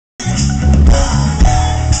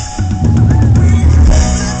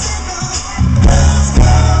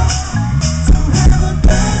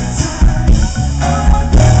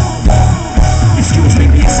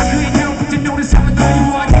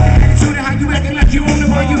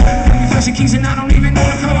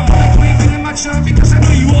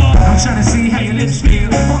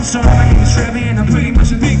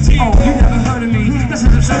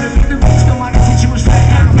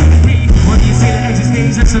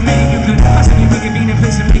to make you good. I said you make it mean a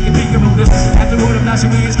place and make it bigger moves. After all of last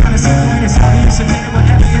week, it's kinda simple and it's obvious. And then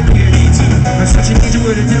whatever you do, you need to. I'm such an angel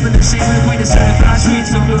with a devil, the same way to certain thoughts, sweet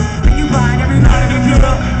so blue. And you find every night of your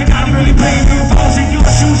pure, and I don't really blame you. Falls in your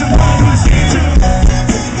shoes and fall through the same too.